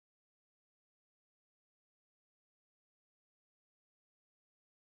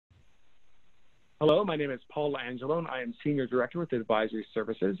Hello, my name is Paul Angelo, and I am Senior Director with Advisory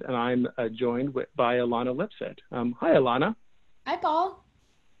Services, and I'm joined by Ilana Lipsett. Hi, Ilana. Hi, Paul.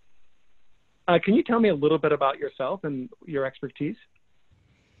 Can you tell me a little bit about yourself and your expertise?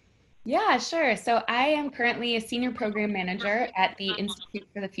 Yeah, sure. So I am currently a Senior Program Manager at the Institute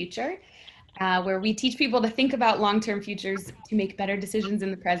for the Future, where we teach people to think about long-term futures to make better decisions in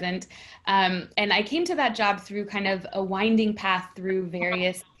the present. And I came to that job through kind of a winding path through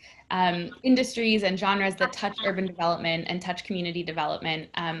various industries and genres that touch urban development and touch community development.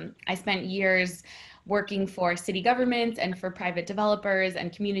 I spent years working for city governments and for private developers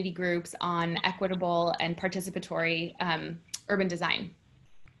and community groups on equitable and participatory urban design.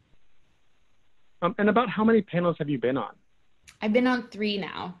 And about how many panels have you been on? I've been on 3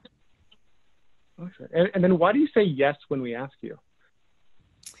 now. Okay. And then why do you say yes when we ask you?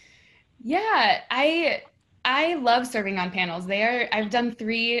 Yeah, I love serving on panels. I've done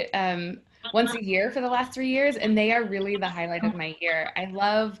 3 once a year for the last 3 years, and they are really the highlight of my year. I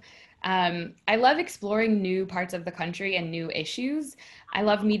love exploring new parts of the country and new issues. I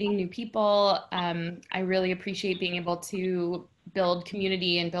love meeting new people. I really appreciate being able to build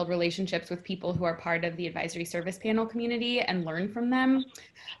community and build relationships with people who are part of the advisory service panel community and learn from them.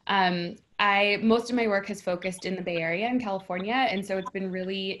 Most of my work has focused in the Bay Area in California, and so it's been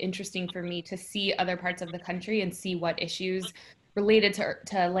really interesting for me to see other parts of the country and see what issues related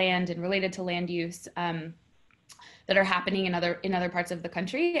to land and related to land use that are happening in other parts of the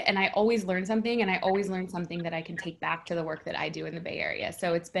country. And I always learn something, and I always learn something that I can take back to the work that I do in the Bay Area.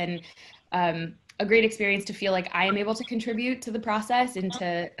 So it's been a great experience to feel like I am able to contribute to the process and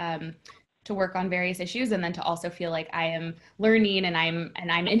to work on various issues, and then to also feel like I am learning and I'm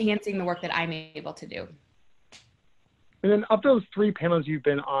enhancing the work that I'm able to do. And then of those 3 panels you've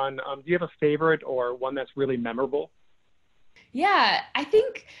been on, do you have a favorite or one that's really memorable? Yeah, I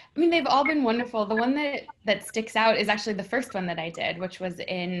mean, they've all been wonderful. The one that sticks out is actually the first one that I did, which was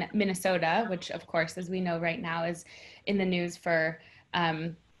in Minnesota, which of course, as we know right now, is in the news for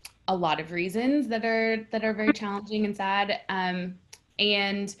a lot of reasons that are very challenging and sad.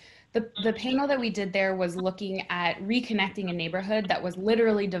 And the panel that we did there was looking at reconnecting a neighborhood that was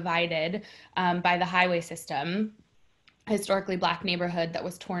literally divided by the highway system, historically Black neighborhood that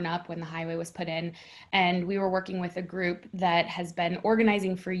was torn up when the highway was put in. And we were working with a group that has been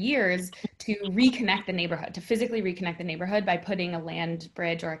organizing for years to reconnect the neighborhood, to physically reconnect the neighborhood by putting a land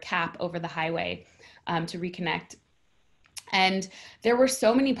bridge or a cap over the highway to reconnect. And there were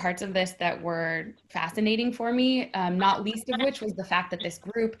so many parts of this that were fascinating for me, not least of which was the fact that this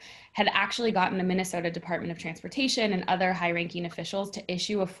group had actually gotten the Minnesota Department of Transportation and other high-ranking officials to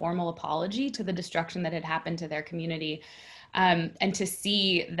issue a formal apology to the destruction that had happened to their community. And to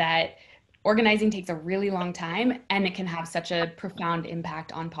see that organizing takes a really long time and it can have such a profound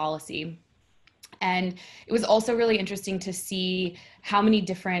impact on policy. And it was also really interesting to see how many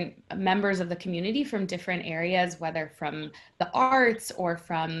different members of the community from different areas, whether from the arts or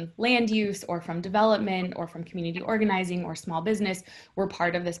from land use or from development or from community organizing or small business, were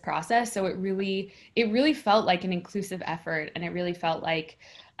part of this process. So it really felt like an inclusive effort, and it really felt like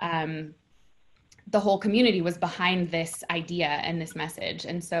the whole community was behind this idea and this message.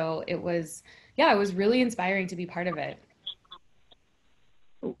 And so it was really inspiring to be part of it.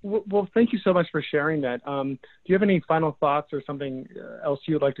 Well, thank you so much for sharing that. Do you have any final thoughts or something else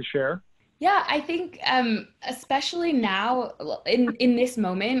you'd like to share? Yeah, I think especially now in this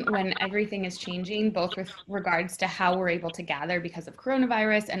moment when everything is changing, both with regards to how we're able to gather because of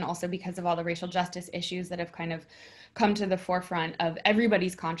coronavirus and also because of all the racial justice issues that have kind of come to the forefront of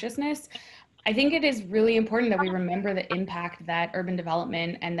everybody's consciousness, I think it is really important that we remember the impact that urban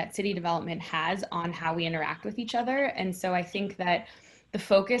development and that city development has on how we interact with each other. And so I think that the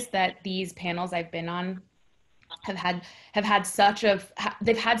focus that these panels I've been on have had such a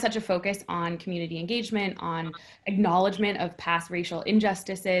focus on community engagement, on acknowledgement of past racial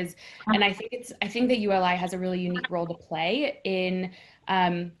injustices, and I think that ULI has a really unique role to play in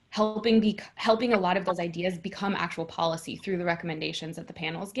helping a lot of those ideas become actual policy through the recommendations that the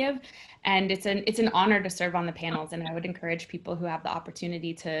panels give. And it's an honor to serve on the panels, and I would encourage people who have the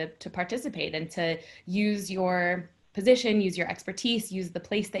opportunity to participate and to use your position, use your expertise, use the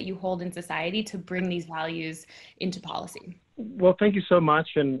place that you hold in society to bring these values into policy. Well, thank you so much,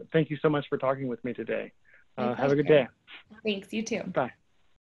 and thank you so much for talking with me today. Have a good day. Thanks, you too. Bye.